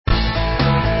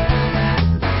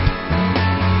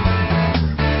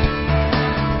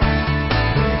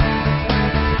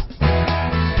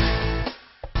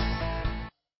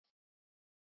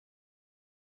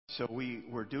So we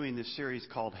were doing this series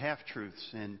called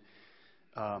Half-Truths, and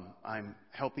I'm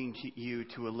helping you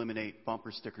to eliminate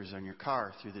bumper stickers on your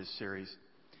car through this series.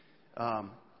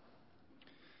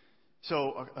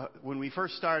 When we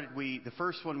first started, the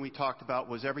first one we talked about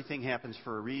was everything happens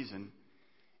for a reason.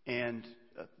 And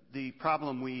the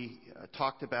problem we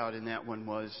talked about in that one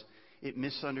was it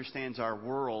misunderstands our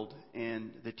world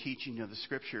and the teaching of the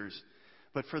Scriptures.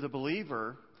 But for the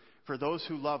believer, for those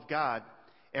who love God,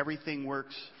 everything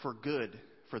works for good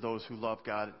for those who love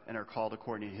God and are called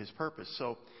according to His purpose.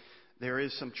 So there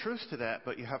is some truth to that,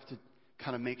 but you have to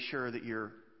kind of make sure that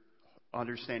you're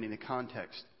understanding the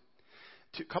context.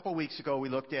 A couple weeks ago, we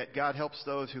looked at God helps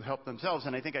those who help themselves.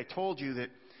 And I think I told you that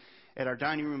at our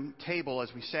dining room table, as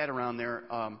we sat around there,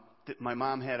 that my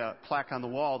mom had a plaque on the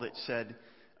wall that said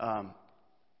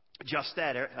just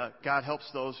that, God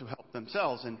helps those who help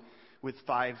themselves. And with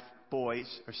 5 boys,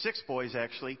 or 6 boys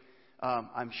actually,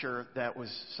 I'm sure that was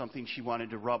something she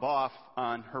wanted to rub off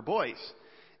on her boys.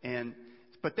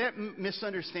 But that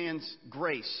misunderstands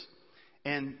grace.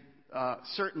 And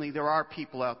certainly there are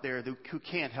people out there who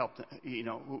can't help,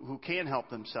 who can help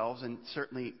themselves, and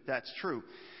certainly that's true.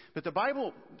 But the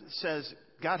Bible says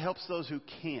God helps those who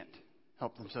can't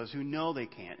help themselves, who know they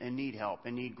can't and need help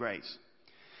and need grace.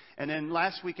 And then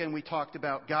last weekend we talked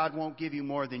about God won't give you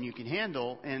more than you can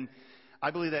handle, and I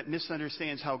believe that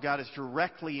misunderstands how God is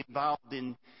directly involved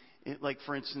in, like,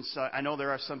 for instance, I know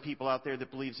there are some people out there that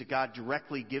believes that God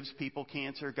directly gives people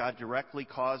cancer, God directly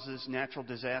causes natural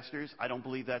disasters. I don't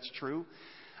believe that's true.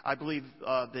 I believe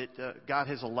that God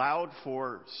has allowed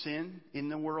for sin in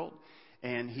the world,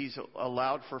 and He's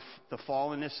allowed for the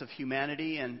fallenness of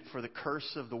humanity and for the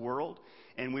curse of the world.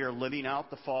 And we are living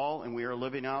out the fall, and we are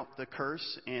living out the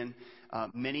curse. And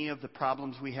many of the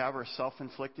problems we have are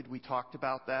self-inflicted. We talked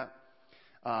about that.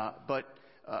 But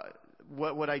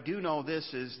what I do know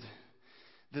is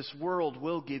this world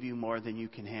will give you more than you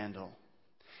can handle.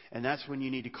 And that's when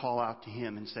you need to call out to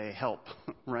Him and say, help,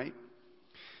 right?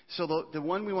 So the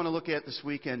one we want to look at this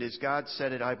weekend is God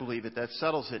said it, I believe it. That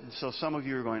settles it. And so some of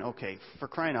you are going, okay, for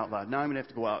crying out loud, now I'm going to have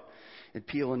to go out and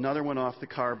peel another one off the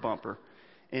car bumper.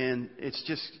 And it's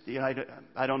just,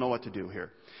 I don't know what to do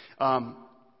here.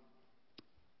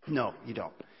 No, you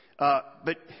don't.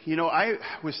 But, I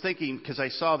was thinking, because I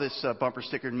saw this bumper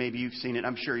sticker, and maybe you've seen it.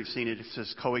 I'm sure you've seen it. It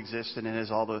says coexist, and it has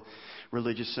all the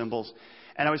religious symbols.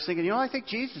 And I was thinking, I think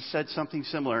Jesus said something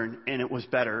similar, and it was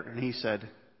better. And He said,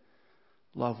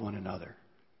 love one another.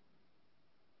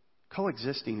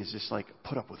 Coexisting is just like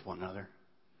put up with one another.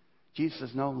 Jesus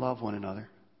says, no, love one another.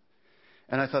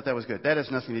 And I thought that was good. That has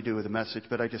nothing to do with the message,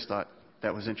 but I just thought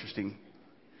that was interesting.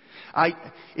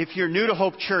 If you're new to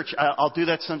Hope Church, I'll do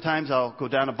that sometimes. I'll go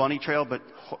down a bunny trail, but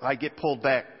I get pulled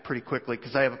back pretty quickly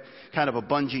because I have kind of a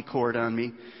bungee cord on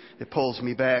me that pulls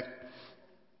me back.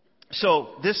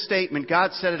 So this statement,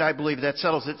 God said it, I believe that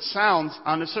settles it, sounds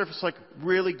on the surface like a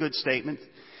really good statement,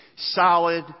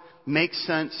 solid, makes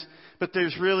sense. But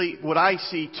there's really, what I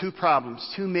see,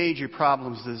 2 major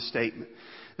problems to this statement.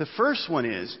 The first one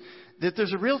is that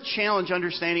there's a real challenge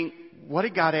understanding what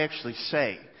did God actually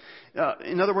say.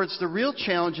 In other words, the real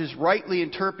challenge is rightly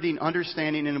interpreting,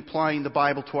 understanding, and applying the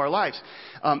Bible to our lives.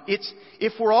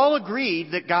 If we're all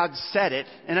agreed that God said it,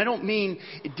 and I don't mean,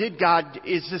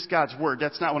 is this God's word?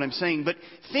 That's not what I'm saying. But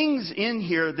things in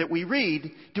here that we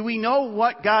read, do we know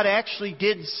what God actually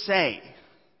did say?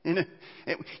 And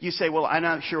you say, well, I'm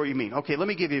not sure what you mean. Okay, let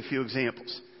me give you a few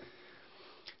examples.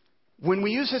 When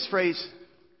we use this phrase,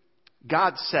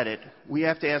 God said it, we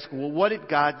have to ask, well, what did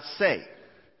God say?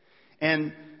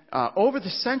 And over the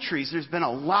centuries, there's been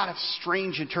a lot of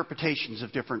strange interpretations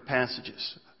of different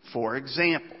passages. For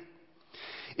example,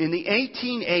 in the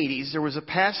 1880s, there was a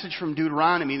passage from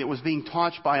Deuteronomy that was being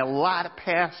taught by a lot of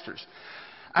pastors.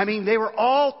 I mean, they were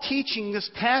all teaching this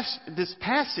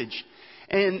passage.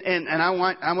 And I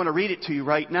want to read it to you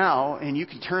right now, and you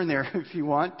can turn there if you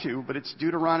want to, but it's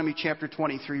Deuteronomy chapter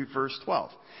 23, verse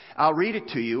 12. I'll read it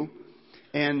to you,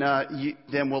 and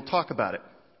then we'll talk about it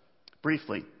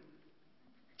briefly.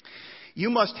 You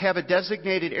must have a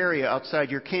designated area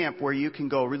outside your camp where you can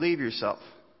go relieve yourself.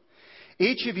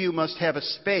 Each of you must have a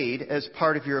spade as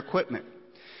part of your equipment.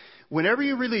 Whenever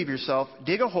you relieve yourself,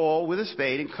 dig a hole with a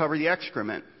spade and cover the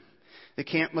excrement. The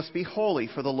camp must be holy,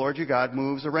 for the Lord your God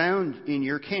moves around in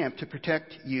your camp to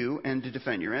protect you and to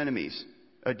defeat your enemies.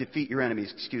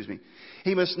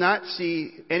 He must not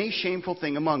see any shameful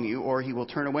thing among you, or He will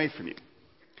turn away from you.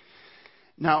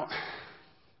 Now,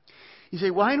 you say,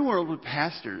 why in the world would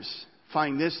pastors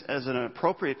find this as an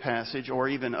appropriate passage, or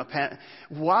even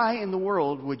why in the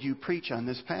world would you preach on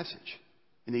this passage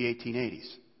in the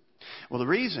 1880s? Well, the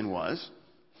reason was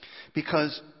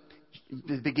because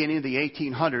the beginning of the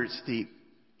 1800s, the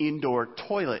indoor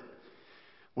toilet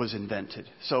was invented.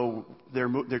 So they're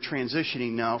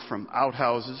transitioning now from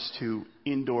outhouses to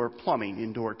indoor plumbing,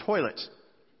 indoor toilets.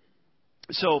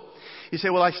 So you say,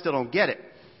 well, I still don't get it.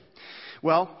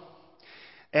 Well,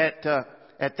 at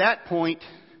that point,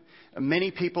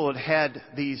 many people had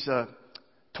these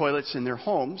toilets in their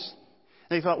homes.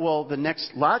 They thought, well, the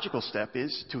next logical step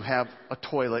is to have a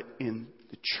toilet in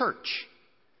the church.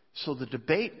 So the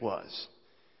debate was,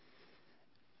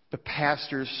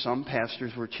 some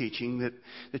pastors were teaching that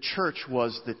the church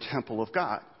was the temple of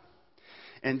God.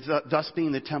 And thus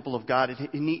being the temple of God,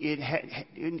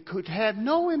 it could have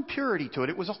no impurity to it.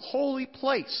 It was a holy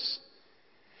place.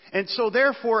 And so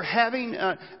therefore, having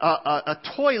a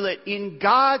toilet in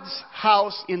God's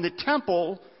house in the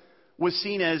temple was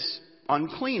seen as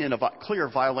unclean and a clear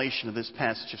violation of this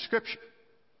passage of Scripture.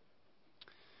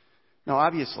 Now,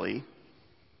 obviously,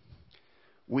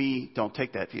 we don't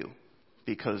take that view,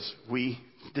 because we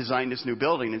designed this new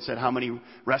building and said, how many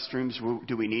restrooms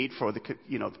do we need for the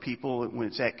people when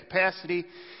it's at capacity?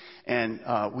 And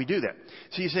we do that.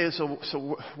 So you say,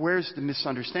 so where's the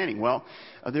misunderstanding? Well,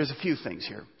 there's a few things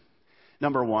here.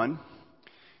 Number one,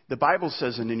 the Bible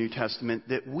says in the New Testament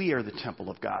that we are the temple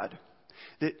of God.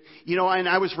 That, and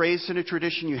I was raised in a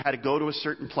tradition, you had to go to a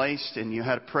certain place, and you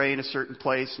had to pray in a certain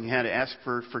place, and you had to ask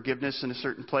for forgiveness in a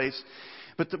certain place.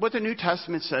 But what the New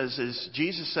Testament says is,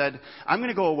 Jesus said, I'm going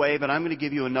to go away, but I'm going to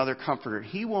give you another comforter.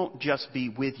 He won't just be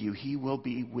with you. He will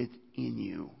be within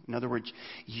you. In other words,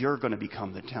 you're going to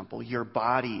become the temple. Your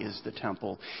body is the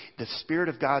temple. The Spirit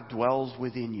of God dwells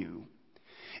within you.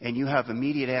 And you have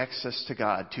immediate access to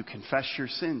God to confess your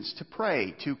sins, to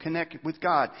pray, to connect with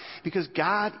God. Because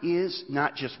God is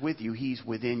not just with you, He's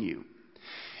within you.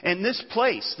 And this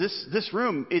place, this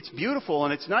room, it's beautiful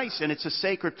and it's nice and it's a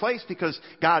sacred place because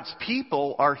God's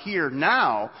people are here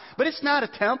now. But it's not a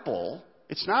temple.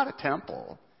 It's not a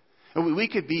temple. We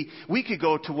could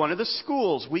go to one of the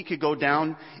schools. We could go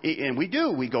down, and we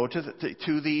do. We go to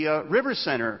the River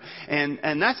Center,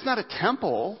 and that's not a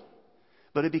temple.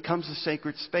 But it becomes a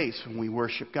sacred space when we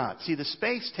worship God. See, the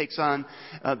space takes on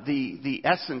the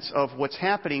essence of what's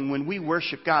happening when we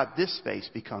worship God. This space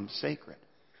becomes sacred.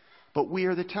 But we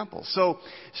are the temple.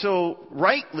 So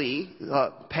rightly,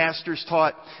 pastors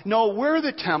taught, no, we're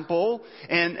the temple,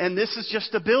 and this is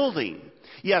just a building.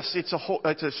 Yes, it's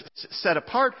a set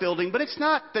apart building, but it's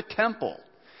not the temple.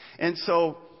 And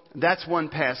so that's one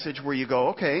passage where you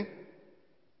go, okay.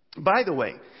 By the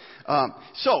way,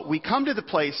 so we come to the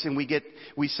place and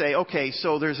we say, okay,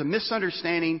 so there's a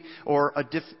misunderstanding or a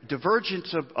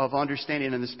divergence of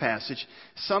understanding in this passage.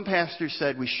 Some pastors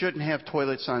said we shouldn't have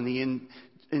toilets on the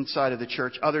inside of the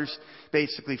church. Others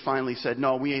basically finally said,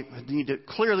 no, we need to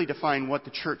clearly define what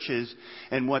the church is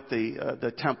and what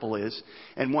the temple is.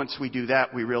 And once we do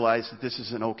that, we realize that this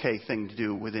is an okay thing to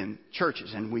do within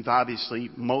churches. And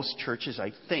most churches,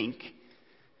 I think,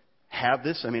 have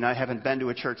this. I mean, I haven't been to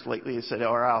a church lately that said,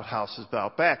 our outhouse is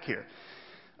about back here.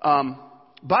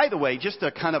 By the way, just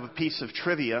a kind of a piece of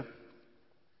trivia.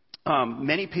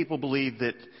 Many people believe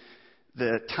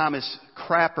that Thomas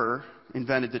Crapper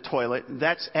invented the toilet.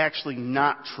 That's actually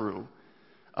not true.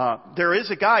 There is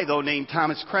a guy, though, named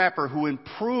Thomas Crapper who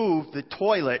improved the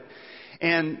toilet.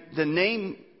 And the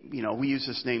name, we use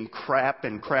this name crap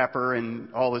and crapper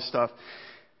and all this stuff.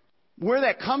 Where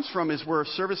that comes from is where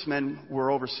servicemen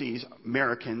were overseas,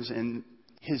 Americans, and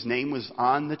his name was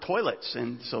on the toilets.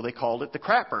 And so they called it the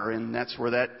crapper, and that's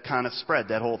where that kind of spread,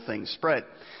 that whole thing spread.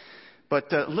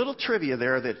 But a little trivia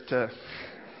there that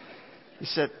he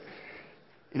said,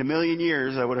 in a million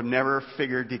years, I would have never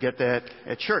figured to get that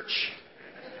at church.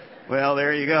 Well,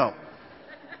 there you go.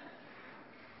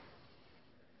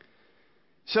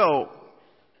 So,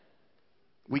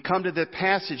 we come to the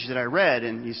passage that I read,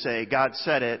 and you say, God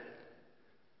said it.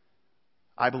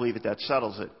 I believe that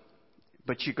settles it.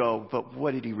 But you go, but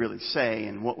what did He really say,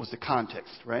 and what was the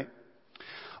context, right?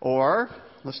 Or,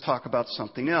 let's talk about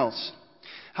something else.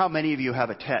 How many of you have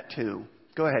a tattoo?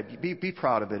 Go ahead. Be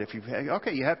proud of it. If you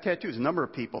have tattoos. A number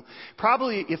of people.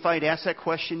 Probably if I'd asked that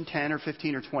question 10 or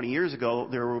 15 or 20 years ago,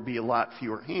 there would be a lot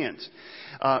fewer hands.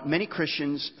 Many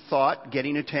Christians thought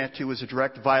getting a tattoo was a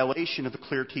direct violation of the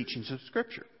clear teachings of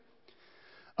Scripture.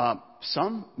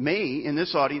 Some may, in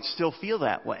this audience, still feel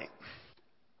that way.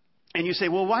 And you say,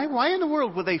 well, why in the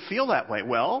world would they feel that way?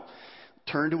 Well,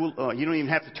 you don't even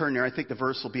have to turn there. I think the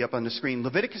verse will be up on the screen.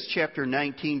 Leviticus chapter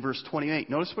 19, verse 28.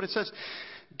 Notice what it says.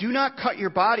 Do not cut your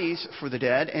bodies for the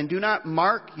dead, and do not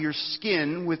mark your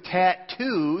skin with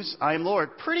tattoos. I am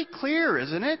Lord. Pretty clear,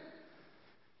 isn't it?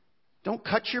 Don't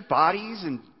cut your bodies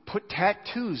and put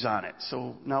tattoos on it.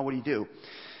 So now what do you do?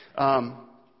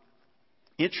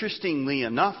 Interestingly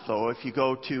enough, though, if you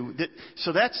go to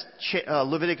so that's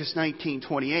Leviticus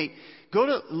 19:28. Go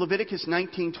to Leviticus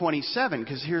 19:27,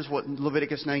 because here's what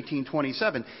Leviticus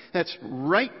 19:27. That's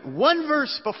right one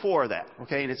verse before that.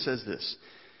 Okay, and it says this: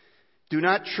 "Do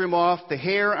not trim off the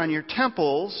hair on your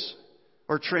temples,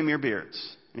 or trim your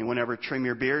beards." Anyone ever trim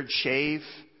your beard, shave,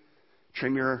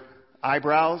 trim your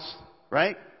eyebrows,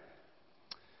 right?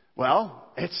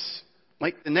 Well, it's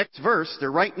like the next verse,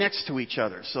 they're right next to each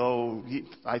other. So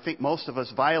I think most of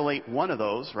us violate one of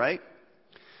those, right?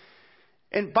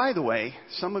 And by the way,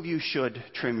 some of you should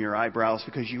trim your eyebrows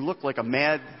because you look like a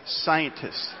mad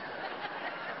scientist.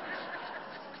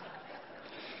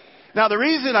 Now, the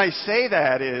reason I say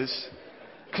that is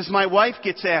because my wife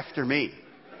gets after me.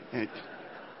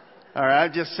 All right,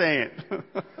 I'm just saying.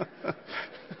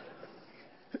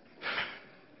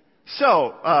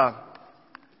 So,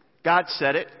 God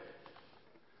said it.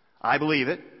 I believe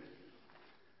it.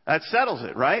 That settles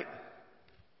it, right?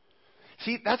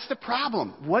 See, that's the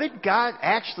problem. What did God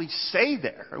actually say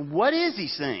there? What is He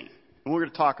saying? And we're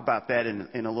going to talk about that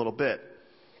in a little bit.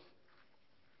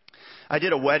 I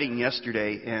did a wedding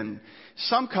yesterday, and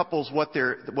some couples, what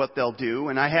they'll do,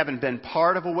 and I haven't been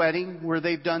part of a wedding where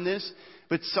they've done this,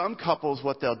 but some couples,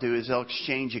 what they'll do is they'll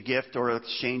exchange a gift or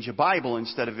exchange a Bible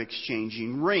instead of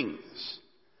exchanging rings.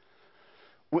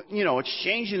 You know,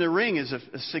 exchanging the ring is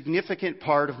a significant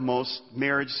part of most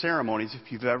marriage ceremonies.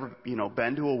 If you've ever,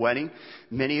 been to a wedding,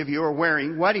 many of you are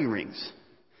wearing wedding rings.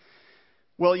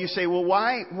 Well, you say, well,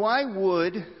 why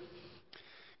would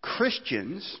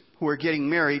Christians who are getting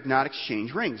married not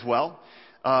exchange rings? Well,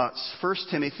 1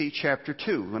 Timothy chapter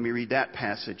 2. Let me read that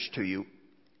passage to you.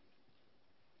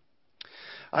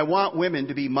 "I want women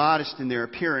to be modest in their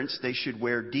appearance. They should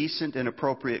wear decent and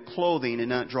appropriate clothing and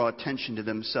not draw attention to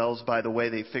themselves by the way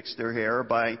they fix their hair or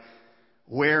by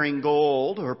wearing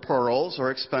gold or pearls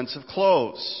or expensive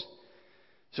clothes."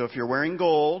 So if you're wearing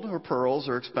gold or pearls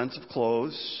or expensive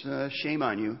clothes, shame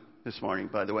on you this morning,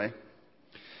 by the way.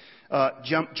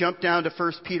 Jump down to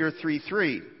 1 Peter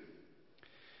 3:3.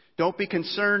 "Don't be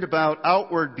concerned about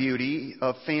outward beauty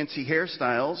of fancy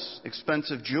hairstyles,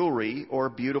 expensive jewelry, or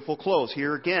beautiful clothes."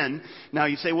 Here again, now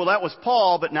you say, well, that was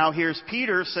Paul, but now here's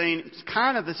Peter saying it's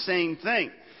kind of the same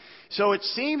thing. So it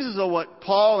seems as though what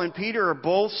Paul and Peter are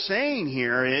both saying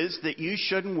here is that you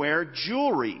shouldn't wear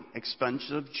jewelry,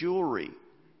 expensive jewelry.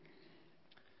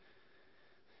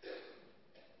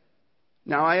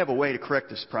 Now, I have a way to correct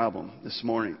this problem this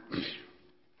morning.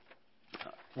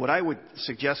 What I would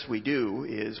suggest we do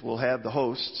is we'll have the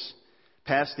hosts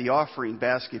pass the offering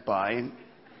basket by, and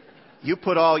you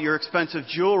put all your expensive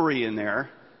jewelry in there.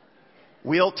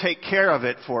 We'll take care of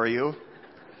it for you.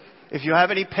 If you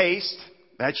have any paste,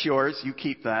 that's yours. You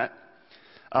keep that.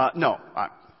 No,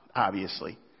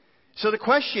 obviously. So the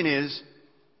question is,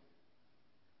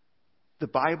 the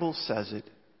Bible says it.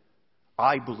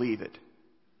 I believe it.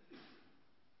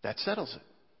 That settles it.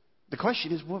 The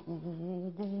question is, what,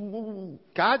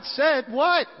 God said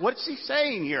what? What's He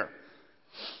saying here?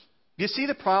 Do you see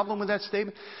the problem with that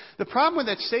statement? The problem with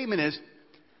that statement is,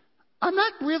 I'm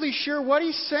not really sure what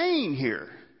He's saying here.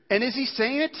 And is He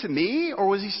saying it to me or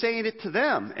was He saying it to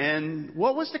them? And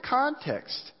what was the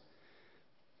context?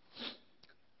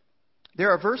 There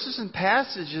are verses and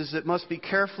passages that must be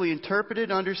carefully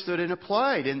interpreted, understood, and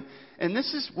applied. And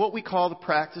this is what we call the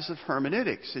practice of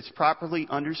hermeneutics. It's properly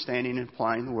understanding and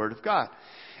applying the Word of God.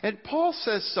 And Paul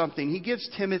says something. He gives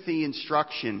Timothy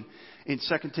instruction in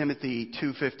 2 Timothy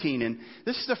 2:15. And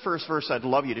this is the first verse I'd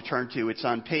love you to turn to. It's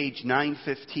on page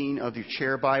 915 of your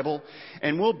chair Bible.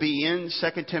 And we'll be in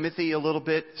 2 Timothy a little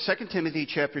bit. 2 Timothy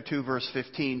chapter 2, verse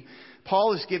 15.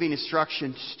 Paul is giving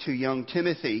instructions to young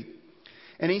Timothy.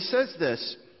 And he says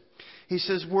this. He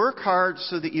says, "Work hard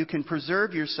so that you can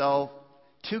present yourself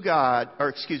to God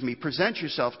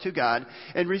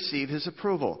and receive His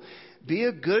approval. Be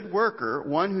a good worker,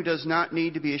 one who does not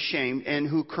need to be ashamed and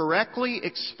who correctly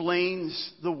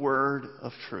explains the word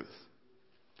of truth."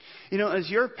 As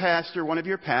your pastor, one of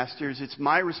your pastors, it's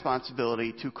my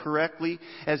responsibility to correctly,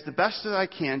 as the best that I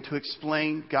can, to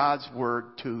explain God's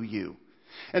word to you.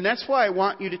 And that's why I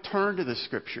want you to turn to the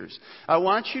Scriptures. I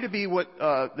want you to be what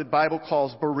the Bible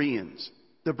calls Bereans.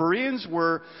 The Bereans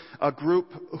were a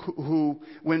group who,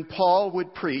 when Paul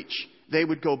would preach, they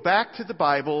would go back to the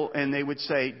Bible and they would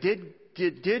say,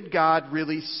 did God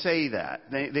really say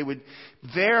that? They would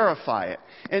verify it.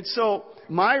 And so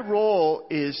my role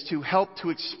is to help to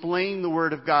explain the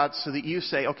Word of God so that you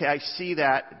say, okay, I see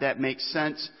that. That makes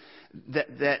sense.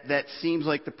 That seems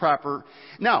like the proper.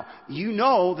 Now, you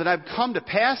know that I've come to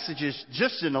passages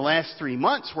just in the last 3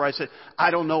 months where I said, I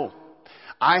don't know.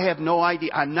 I have no idea.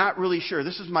 I'm not really sure.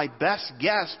 This is my best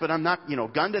guess, but I'm not,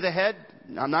 gun to the head.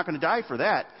 I'm not going to die for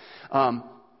that.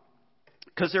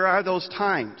 Because there are those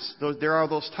times. There are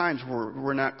those times where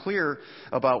we're not clear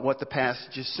about what the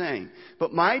passage is saying.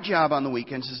 But my job on the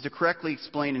weekends is to correctly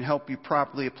explain and help you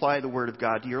properly apply the Word of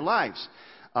God to your lives.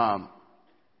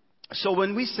 So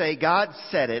when we say, God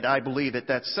said it, I believe it,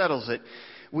 that settles it,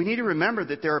 we need to remember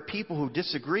that there are people who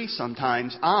disagree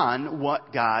sometimes on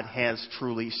what God has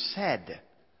truly said.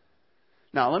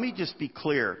 Now, let me just be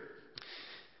clear.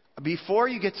 Before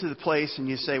you get to the place and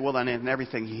you say, well, then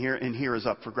everything in here is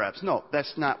up for grabs. No,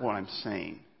 that's not what I'm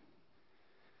saying.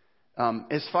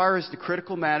 As far as the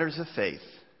critical matters of faith,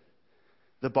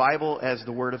 the Bible as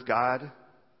the Word of God,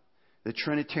 the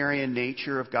Trinitarian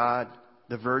nature of God,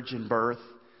 the virgin birth,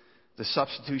 the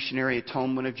substitutionary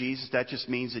atonement of Jesus, that just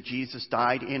means that Jesus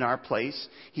died in our place.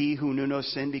 He who knew no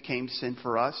sin became sin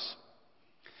for us.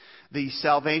 The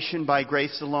salvation by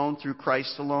grace alone, through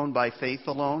Christ alone, by faith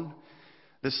alone.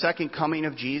 The second coming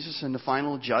of Jesus and the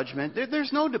final judgment.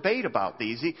 There's no debate about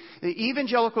these. The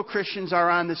evangelical Christians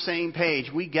are on the same page.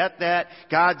 We get that.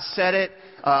 God said it.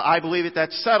 I believe it.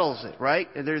 That settles it, right?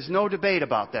 There's no debate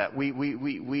about that. We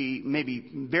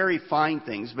maybe very fine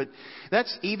things, but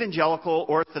that's evangelical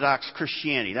Orthodox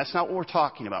Christianity. That's not what we're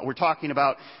talking about. We're talking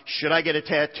about, should I get a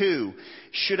tattoo?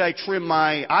 Should I trim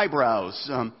my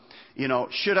eyebrows?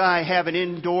 Should I have an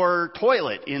indoor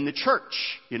toilet in the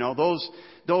church?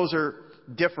 Those are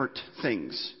different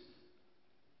things.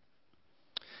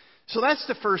 So that's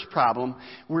the first problem.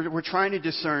 We're trying to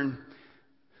discern,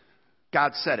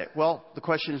 God said it. Well, the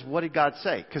question is, what did God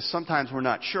say? Because sometimes we're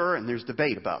not sure and there's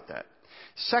debate about that.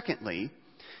 Secondly,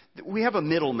 we have a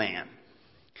middleman.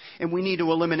 And we need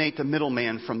to eliminate the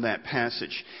middleman from that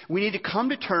passage. We need to come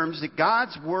to terms that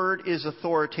God's Word is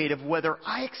authoritative whether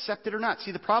I accept it or not.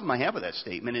 See, the problem I have with that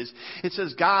statement is it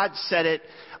says God said it,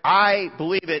 I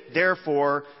believe it,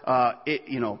 therefore,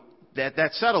 that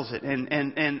settles it.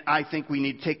 And I think we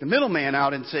need to take the middleman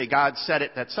out and say God said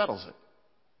it, that settles it.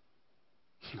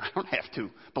 I don't have to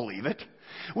believe it.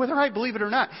 Whether I believe it or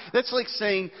not. That's like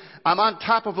saying I'm on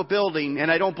top of a building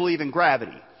and I don't believe in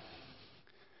gravity.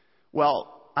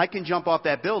 Well, I can jump off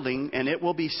that building and it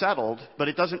will be settled, but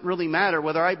it doesn't really matter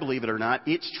whether I believe it or not.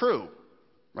 It's true,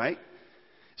 right?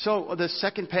 So the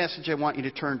second passage I want you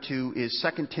to turn to is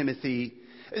 2 Timothy.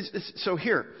 So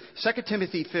here, 2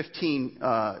 Timothy 15,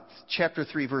 chapter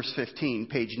 3, verse 15,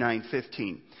 page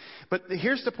 915. But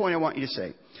here's the point I want you to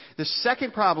say. The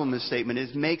second problem in this statement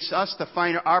is makes us the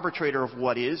final arbitrator of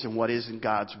what is and what isn't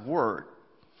God's Word.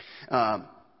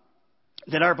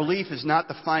 That our belief is not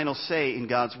the final say in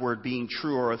God's Word being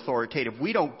true or authoritative.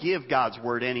 We don't give God's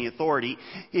Word any authority.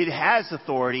 It has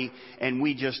authority, and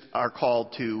we just are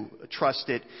called to trust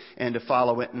it and to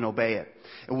follow it and obey it.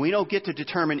 And we don't get to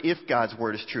determine if God's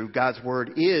Word is true. God's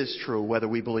Word is true, whether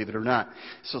we believe it or not.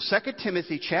 So 2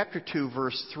 Timothy chapter 2,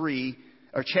 verse 3,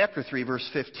 or chapter 3, verse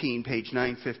 15, page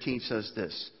 915 says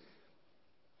this.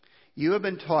 You have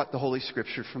been taught the Holy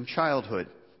Scripture from childhood.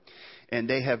 And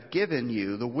they have given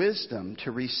you the wisdom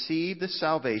to receive the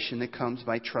salvation that comes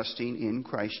by trusting in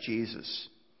Christ Jesus.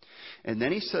 And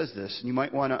then he says this, and you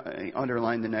might want to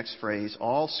underline the next phrase,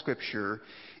 all Scripture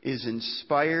is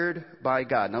inspired by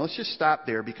God. Now let's just stop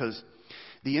there because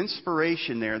the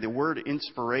inspiration there, the word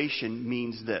inspiration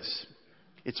means this.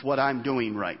 It's what I'm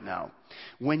doing right now.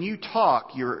 When you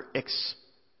talk, you're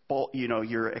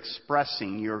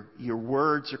expressing, your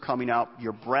words are coming out,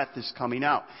 your breath is coming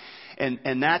out.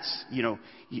 And that's,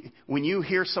 when you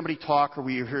hear somebody talk or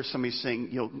when you hear somebody sing,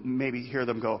 you'll maybe hear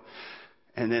them go,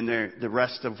 and then the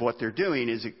rest of what they're doing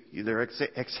is they're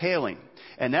exhaling.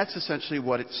 And that's essentially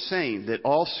what it's saying, that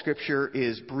all Scripture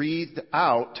is breathed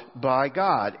out by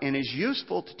God and is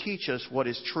useful to teach us what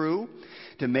is true,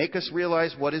 to make us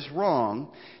realize what is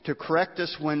wrong, to correct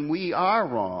us when we are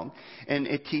wrong, and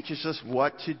it teaches us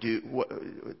what to do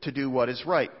what is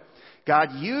right. God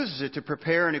uses it to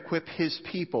prepare and equip His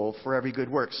people for every good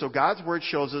work. So God's Word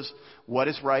shows us what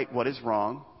is right, what is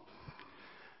wrong,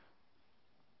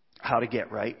 how to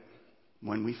get right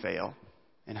when we fail,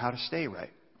 and how to stay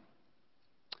right.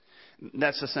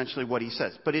 That's essentially what he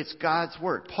says. But it's God's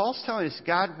Word. Paul's telling us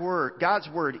God's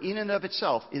Word in and of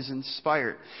itself is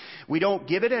inspired. We don't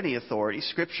give it any authority.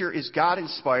 Scripture is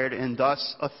God-inspired and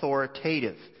thus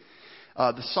authoritative.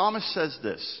 The psalmist says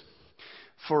this,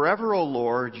 forever, O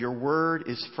Lord, your word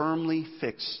is firmly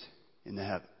fixed in the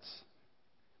heavens.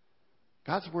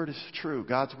 God's Word is true.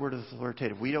 God's Word is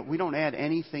authoritative. We don't add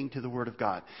anything to the Word of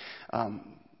God.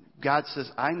 God says,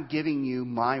 I'm giving you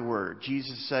my word.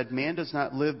 Jesus said, man does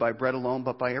not live by bread alone,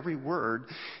 but by every word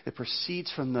that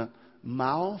proceeds from the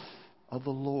mouth of the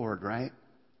Lord, right?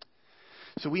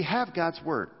 So we have God's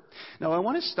Word. Now I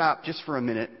want to stop just for a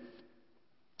minute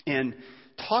and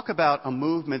talk about a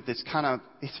movement that's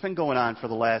it's been going on for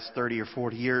the last 30 or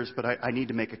 40 years, but I need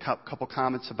to make a couple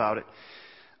comments about it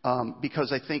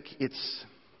because I think it's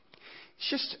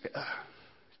just,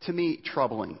 to me,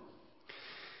 troubling.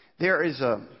 There is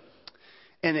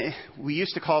we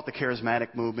used to call it the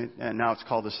charismatic movement, and now it's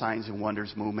called the signs and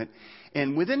wonders movement.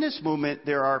 And within this movement,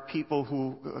 there are people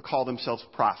who call themselves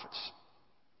prophets.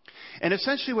 And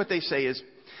essentially what they say is,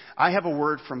 I have a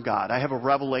word from God. I have a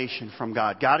revelation from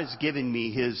God. God has given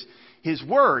me His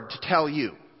word to tell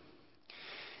you.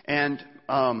 And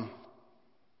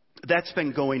that's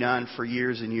been going on for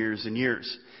years and years and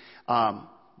years.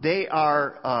 They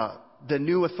are the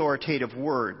new authoritative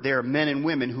word. They are men and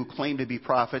women who claim to be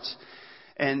prophets.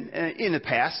 And in the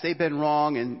past, they've been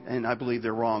wrong, and I believe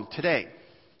they're wrong today.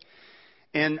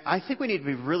 And I think we need to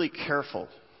be really careful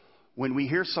when we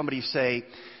hear somebody say,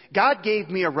 God gave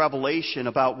me a revelation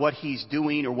about what He's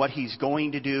doing or what He's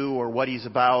going to do or what He's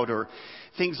about or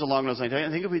things along those lines. I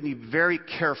think we need to be very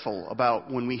careful about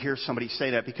when we hear somebody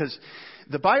say that, because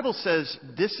the Bible says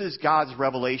this is God's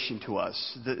revelation to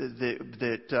us,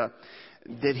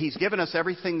 that He's given us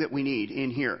everything that we need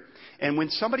in here. And when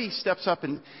somebody steps up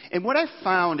and what I've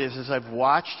found is, as I've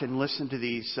watched and listened to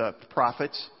these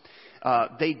prophets,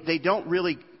 they don't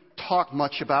really talk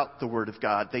much about the Word of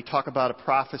God. They talk about a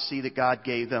prophecy that God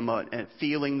gave them, a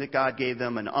feeling that God gave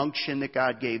them, an unction that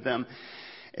God gave them.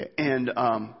 And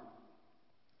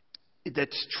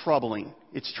that's troubling.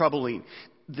 It's troubling.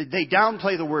 They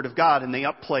downplay the Word of God and they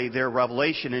upplay their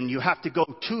revelation, and you have to go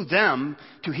to them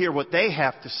to hear what they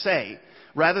have to say,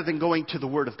 rather than going to the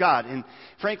Word of God. And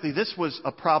frankly, this was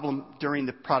a problem during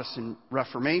the Protestant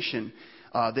Reformation,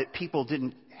 that people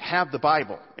didn't have the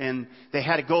Bible, and they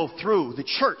had to go through the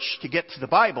church to get to the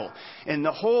Bible. And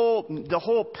the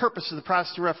whole purpose of the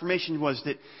Protestant Reformation was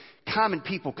that common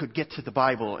people could get to the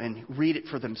Bible and read it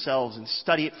for themselves and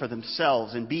study it for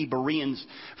themselves and be Bereans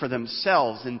for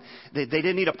themselves. And they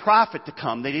didn't need a prophet to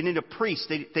come. They didn't need a priest.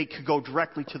 They could go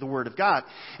directly to the Word of God.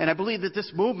 And I believe that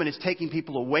this movement is taking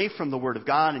people away from the Word of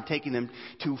God and taking them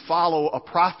to follow a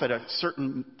prophet, a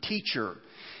certain teacher.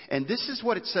 And this is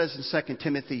what it says in 2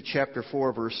 Timothy chapter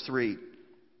 4, verse 3.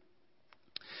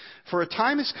 For a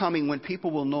time is coming when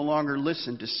people will no longer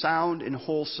listen to sound and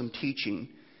wholesome teaching.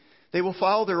 They will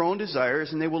follow their own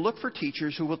desires, and they will look for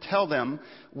teachers who will tell them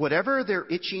whatever their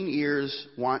itching ears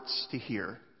wants to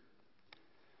hear.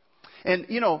 And,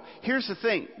 here's the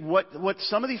thing. What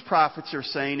some of these prophets are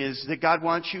saying is that God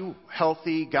wants you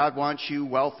healthy, God wants you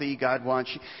wealthy, God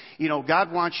wants you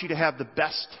to have the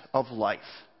best of life.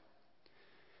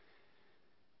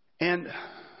 And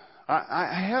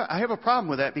I have a problem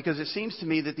with that, because it seems to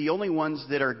me that the only ones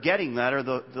that are getting that are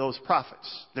those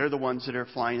prophets. They're the ones that are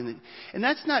flying. And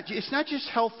it's not just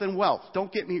health and wealth.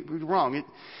 Don't get me wrong.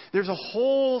 There's a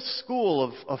whole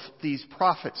school of these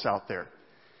prophets out there.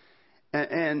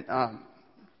 And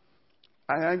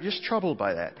I'm just troubled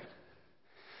by that.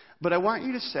 But I want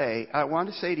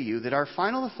to say to you that our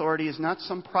final authority is not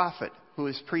some prophet who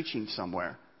is preaching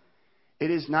somewhere.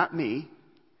 It is not me.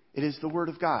 It is the Word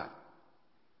of God.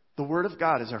 The Word of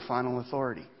God is our final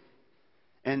authority.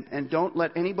 And don't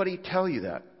let anybody tell you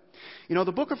that.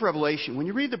 The book of Revelation, when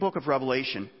you read the book of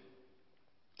Revelation,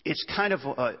 it's kind of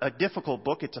a difficult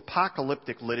book. It's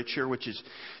apocalyptic literature, which is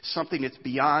something that's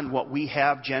beyond what we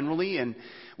have generally, and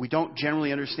we don't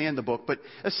generally understand the book. But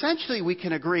essentially, we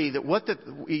can agree that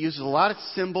it uses a lot of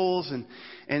symbols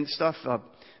and stuff.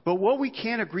 But what we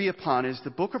can agree upon is the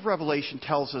book of Revelation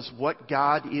tells us what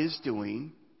God is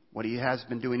doing, what He has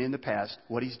been doing in the past,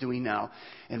 what He's doing now,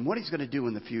 and what He's going to do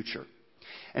in the future.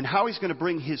 And how He's going to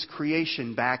bring His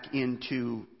creation back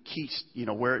into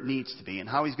where it needs to be, and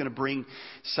how He's going to bring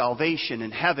salvation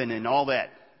and heaven and all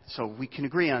that. So we can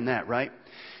agree on that, right?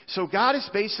 So God has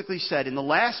basically said, in the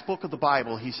last book of the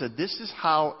Bible, He said, this is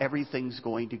how everything's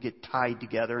going to get tied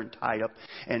together and tied up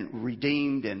and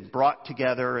redeemed and brought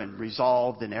together and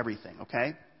resolved and everything,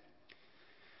 okay?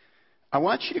 I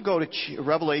want you to go to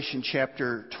Revelation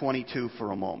chapter 22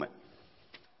 for a moment.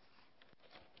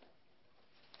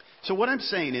 So what I'm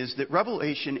saying is that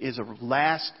Revelation is a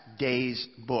last days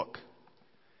book.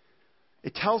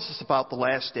 It tells us about the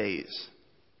last days.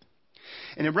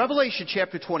 And in Revelation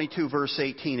chapter 22, verse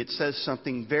 18, it says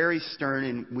something very stern,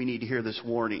 and we need to hear this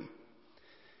warning.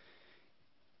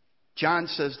 John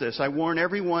says this, I warn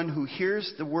everyone who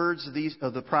hears the words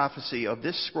of the prophecy of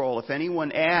this scroll, if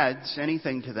anyone adds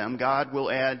anything to them, God will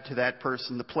add to that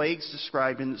person the plagues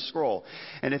described in the scroll.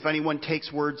 And if anyone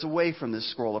takes words away from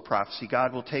this scroll of prophecy,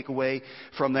 God will take away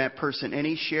from that person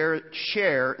any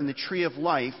share in the tree of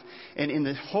life and in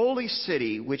the holy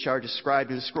city which are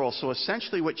described in the scroll. So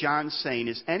essentially what John's saying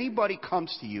is anybody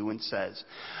comes to you and says,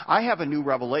 I have a new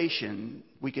revelation,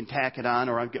 we can tack it on,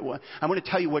 or I'm going to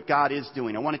tell you what God is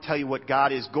doing. I want to tell you what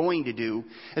God is going to do.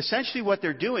 Essentially what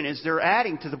they're doing is they're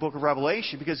adding to the book of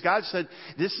Revelation because God said,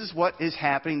 this is what is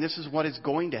happening, this is what is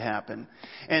going to happen.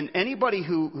 And anybody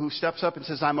who steps up and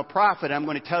says, I'm a prophet, I'm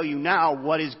going to tell you now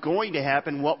what is going to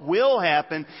happen, what will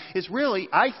happen, is really,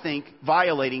 I think,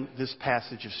 violating this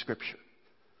passage of Scripture.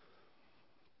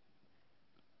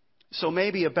 So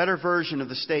maybe a better version of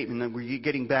the statement, that we're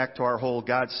getting back to our whole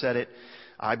God said it,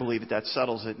 I believe that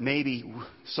settles it. Maybe,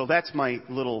 so that's my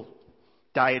little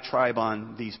diatribe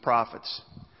on these prophets.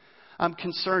 I'm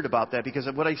concerned about that because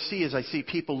what I see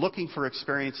people looking for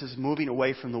experiences, moving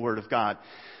away from the Word of God.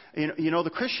 You know, the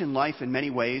Christian life in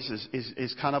many ways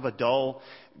is kind of a dull,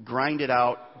 grind it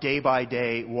out, day by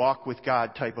day, walk with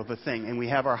God type of a thing. And we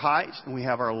have our highs and we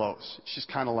have our lows. It's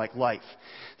just kind of like life.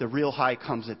 The real high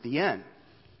comes at the end.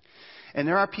 And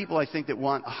there are people, I think, that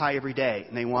want a high every day,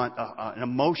 and they want an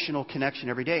emotional connection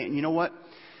every day. And you know what?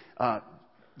 I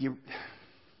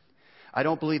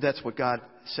don't believe that's what God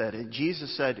said. And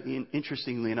Jesus said,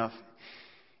 interestingly enough,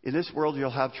 in this world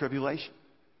you'll have tribulation.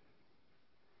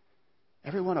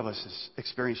 Every one of us has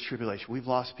experienced tribulation. We've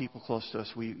lost people close to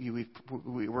us.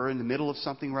 We're in the middle of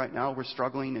something right now. We're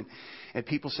struggling. And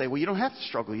people say, well, you don't have to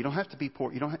struggle. You don't have to be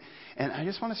poor. And I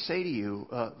just want to say to you,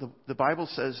 the Bible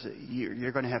says that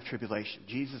you're going to have tribulation.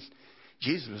 Jesus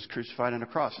was crucified on a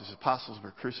cross. His apostles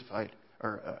were crucified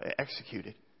or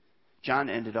executed. John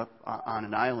ended up on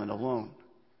an island alone.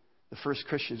 The first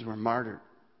Christians were martyred.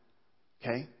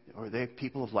 Okay? Were they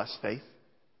people of less faith?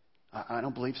 I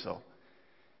don't believe so.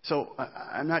 So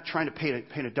I'm not trying to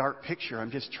paint a dark picture.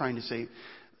 I'm just trying to say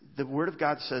the Word of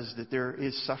God says that there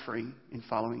is suffering in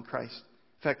following Christ.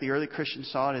 In fact, the early Christians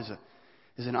saw it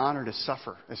as an honor to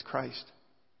suffer as Christ.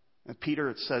 And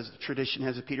Peter, it says, the tradition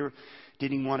has it, Peter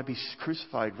didn't even want to be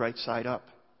crucified right side up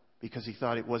because he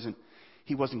thought he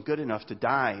wasn't good enough to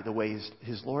die the way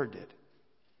his Lord did.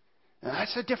 And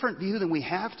that's a different view than we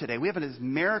have today. We have an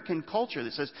American culture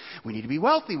that says we need to be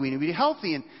wealthy, we need to be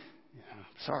healthy, and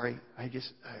sorry, I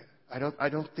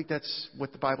don't think that's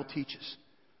what the Bible teaches.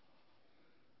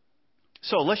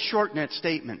 So let's shorten that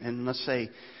statement and let's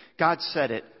say, God said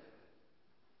it.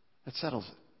 That settles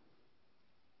it.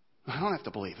 I don't have to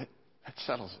believe it. That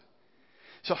settles it.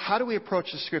 So how do we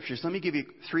approach the Scriptures? Let me give you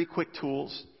 3 quick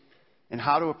tools in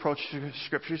how to approach the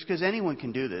Scriptures, because anyone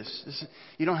can do this.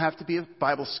 You don't have to be a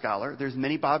Bible scholar. There's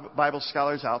many Bible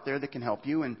scholars out there that can help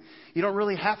you, and you don't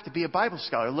really have to be a Bible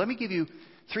scholar. Let me give you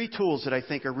 3 tools that I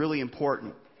think are really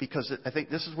important, because I think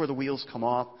this is where the wheels come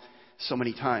off so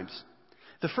many times.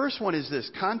 The first one is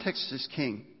this: context is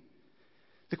king.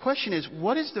 The question is,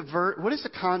 what is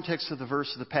the context of the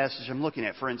verse of the passage I'm looking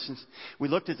at? For instance, we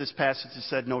looked at this passage that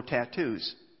said no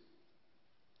tattoos.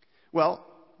 Well,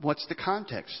 what's the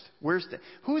context?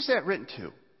 Who is that written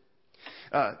to?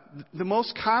 The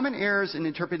most common errors in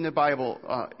interpreting the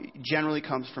Bible generally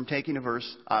comes from taking a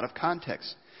verse out of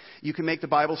context. You can make the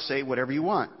Bible say whatever you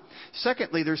want.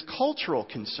 Secondly, there's cultural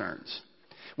concerns.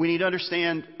 We need to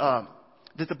understand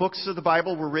that the books of the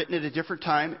Bible were written at a different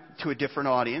time to a different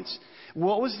audience.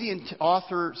 What was the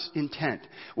author's intent?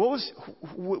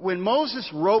 When Moses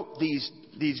wrote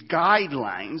these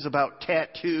guidelines about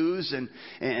tattoos and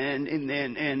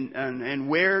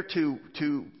where to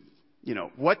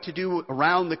what to do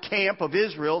around the camp of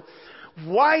Israel?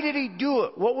 Why did he do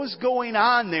it? What was going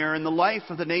on there in the life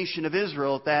of the nation of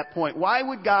Israel at that point? Why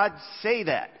would God say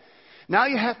that? Now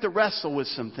you have to wrestle with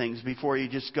some things before you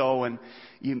just go and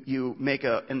you make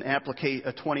a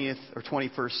 20th or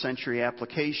 21st century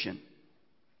application.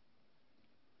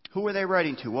 Who were they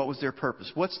writing to? What was their purpose?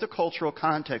 What's the cultural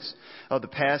context of the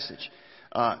passage?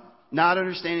 Not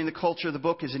understanding the culture of the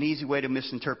book is an easy way to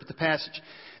misinterpret the passage.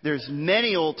 There's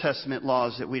many Old Testament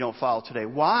laws that we don't follow today.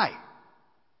 Why?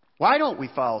 Why don't we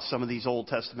follow some of these Old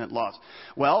Testament laws?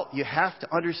 Well, you have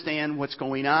to understand what's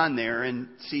going on there and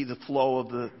see the flow of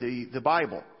the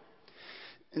Bible.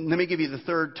 And let me give you the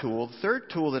third tool. The third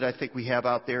tool that I think we have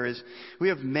out there is we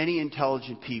have many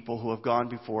intelligent people who have gone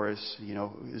before us.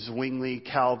 Zwingli,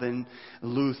 Calvin,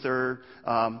 Luther,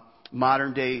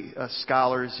 modern day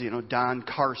scholars, Don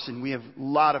Carson. We have a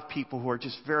lot of people who are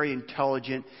just very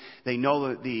intelligent. They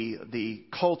know the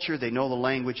culture, they know the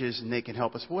languages, and they can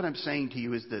help us. What I'm saying to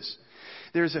you is this.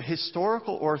 There's a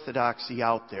historical orthodoxy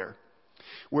out there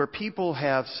where people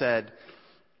have said,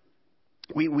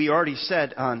 we already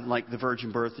said on like the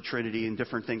virgin birth, the Trinity, and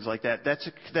different things like that.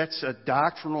 That's a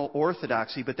doctrinal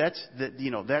orthodoxy, but that's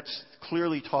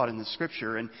clearly taught in the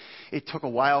Scripture, and it took a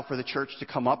while for the church to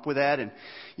come up with that. And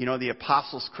the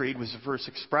Apostles' Creed was the first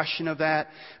expression of that.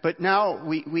 But now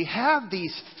we have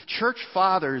these church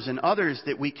fathers and others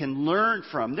that we can learn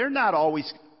from. They're not always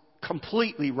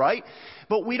completely right,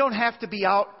 but we don't have to be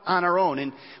out on our own.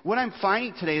 And what I'm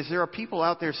finding today is there are people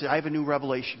out there who say, I have a new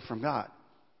revelation from God.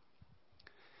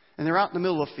 And they're out in the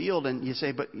middle of the field, and you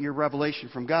say, but your revelation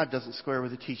from God doesn't square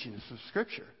with the teachings of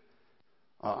Scripture.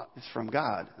 It's from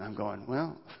God. And I'm going,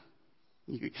 well,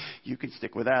 you can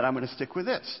stick with that. I'm going to stick with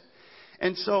this.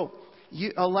 And so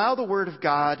you allow the Word of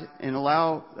God and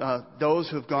allow those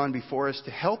who have gone before us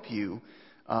to help you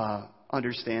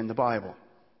understand the Bible.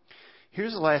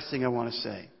 Here's the last thing I want to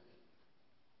say.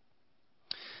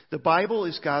 The Bible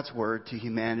is God's Word to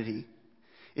humanity.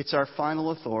 It's our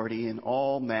final authority in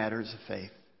all matters of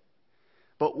faith.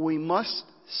 But we must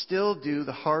still do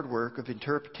the hard work of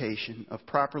interpretation, of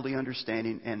properly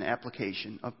understanding and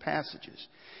application of passages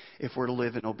if we're to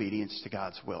live in obedience to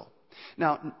God's will.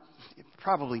 Now,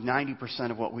 probably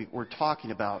 90% of what we're talking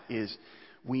about is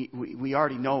we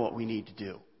already know what we need to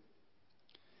do.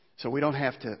 So we don't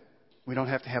have to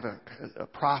have a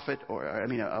prophet or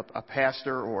a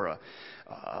pastor or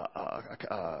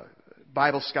a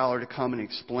Bible scholar to come and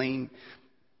explain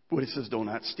what it says, do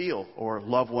not steal or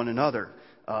love one another.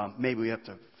 Maybe we have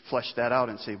to flesh that out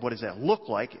and say, what does that look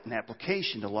like in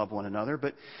application to love one another?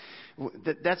 But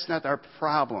that's not our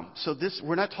problem. So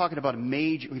we're not talking about a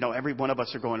major, every one of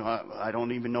us are going, I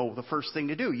don't even know the first thing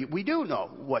to do. We do know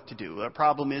what to do. The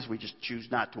problem is we just choose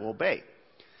not to obey.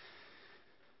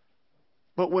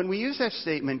 But when we use that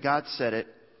statement, God said it,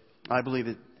 I believe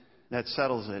that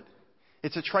settles it.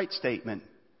 It's a trite statement.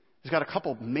 It's got a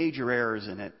couple major errors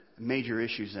in it, major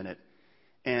issues in it.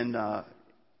 And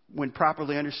when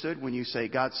properly understood, when you say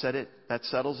God said it, that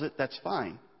settles it, that's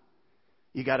fine.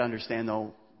 You got to understand,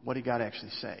 though, what did God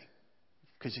actually say?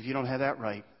 Because if you don't have that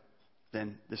right,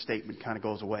 then the statement kind of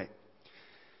goes away.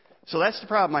 So that's the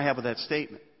problem I have with that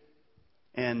statement.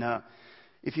 And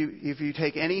if you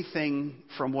take anything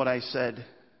from what I said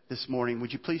this morning,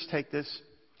 would you please take this?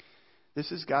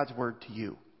 This is God's word to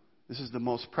you. This is the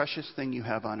most precious thing you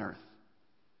have on earth.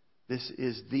 This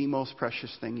is the most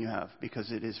precious thing you have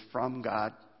because it is from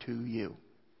God to you.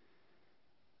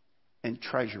 And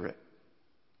treasure it.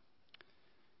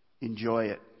 Enjoy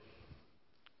it.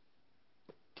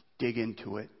 Dig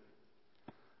into it.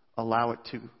 Allow it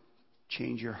to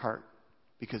change your heart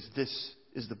because this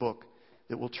is the book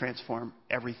that will transform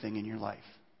everything in your life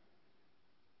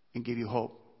and give you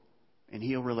hope and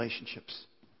heal relationships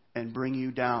and bring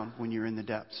you down when you're in the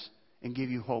depths and give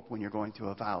you hope when you're going through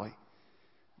a valley.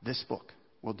 This book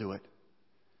will do it.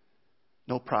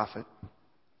 No prophet.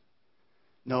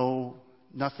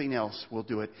 Nothing else will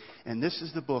do it. And this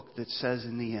is the book that says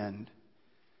in the end,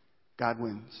 God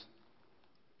wins.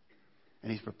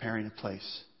 And He's preparing a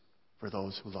place for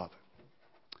those who love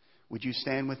it. Would you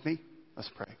stand with me? Let's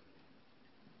pray.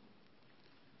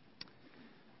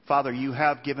 Father, you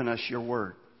have given us your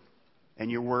word. And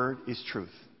your word is truth.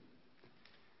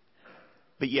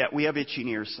 But yet we have itching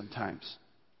ears sometimes.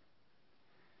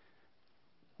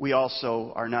 We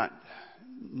also are not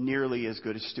nearly as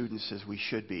good as students as we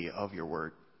should be of your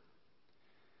word.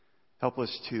 Help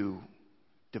us to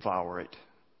devour it.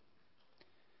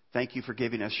 Thank you for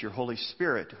giving us your Holy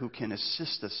Spirit who can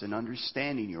assist us in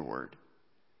understanding your word,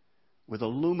 with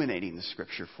illuminating the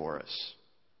Scripture for us.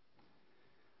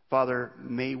 Father,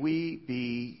 may we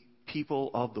be people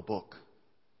of the book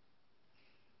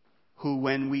who,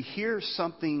 when we hear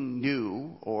something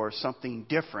new or something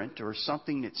different or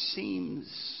something that seems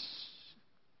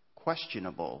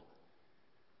questionable,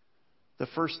 the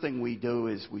first thing we do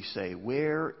is we say,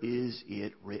 where is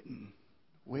it written?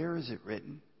 Where is it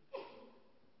written?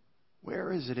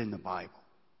 Where is it in the Bible?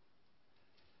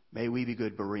 May we be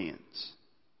good Bereans.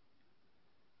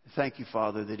 Thank you,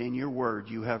 Father, that in your word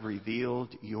you have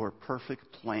revealed your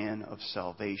perfect plan of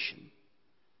salvation.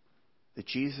 That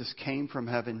Jesus came from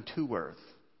heaven to earth.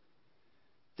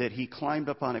 That He climbed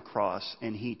up on a cross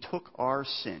and He took our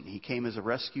sin. He came as a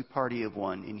rescue party of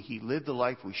one, and He lived the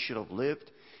life we should have lived,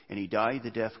 and He died the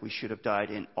death we should have died.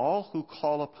 And all who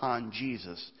call upon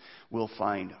Jesus will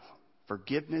find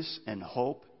forgiveness and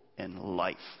hope and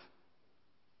life.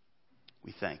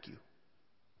 We thank you.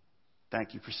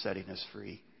 Thank you for setting us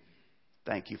free.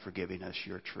 Thank you for giving us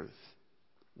your truth.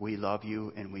 We love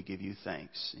you and we give you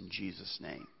thanks. In Jesus'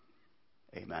 name,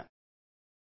 amen.